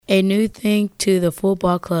A new thing to the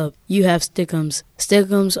football club. You have Stick'ems.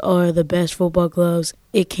 Stick'ems are the best football gloves.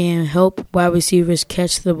 It can help wide receivers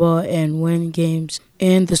catch the ball and win games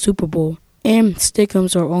in the Super Bowl. And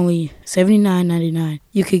Stick'ems are only $79.99.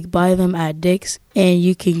 You can buy them at Dick's, and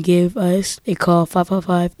you can give us a call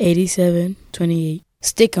 555-8728.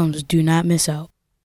 Stick'ems, do not miss out.